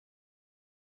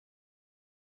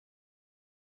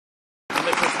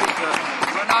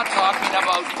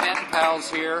about pen pals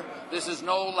here. This is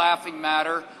no laughing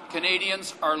matter.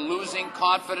 Canadians are losing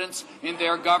confidence in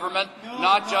their government,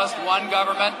 not just one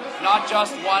government, not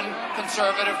just one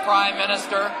Conservative Prime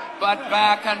Minister, but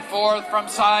back and forth from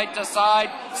side to side,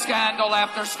 scandal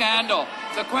after scandal.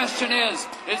 The question is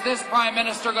this Prime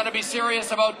Minister going to be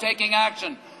serious about taking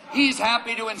action? He's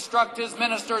happy to instruct his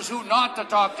ministers who not to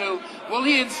talk to. Will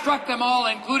he instruct them all,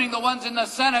 including the ones in the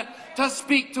Senate, to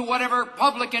speak to whatever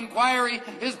public inquiry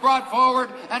is brought forward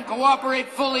and cooperate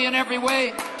fully in every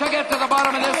way to get to the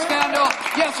bottom of this scandal?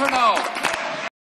 Yes or no?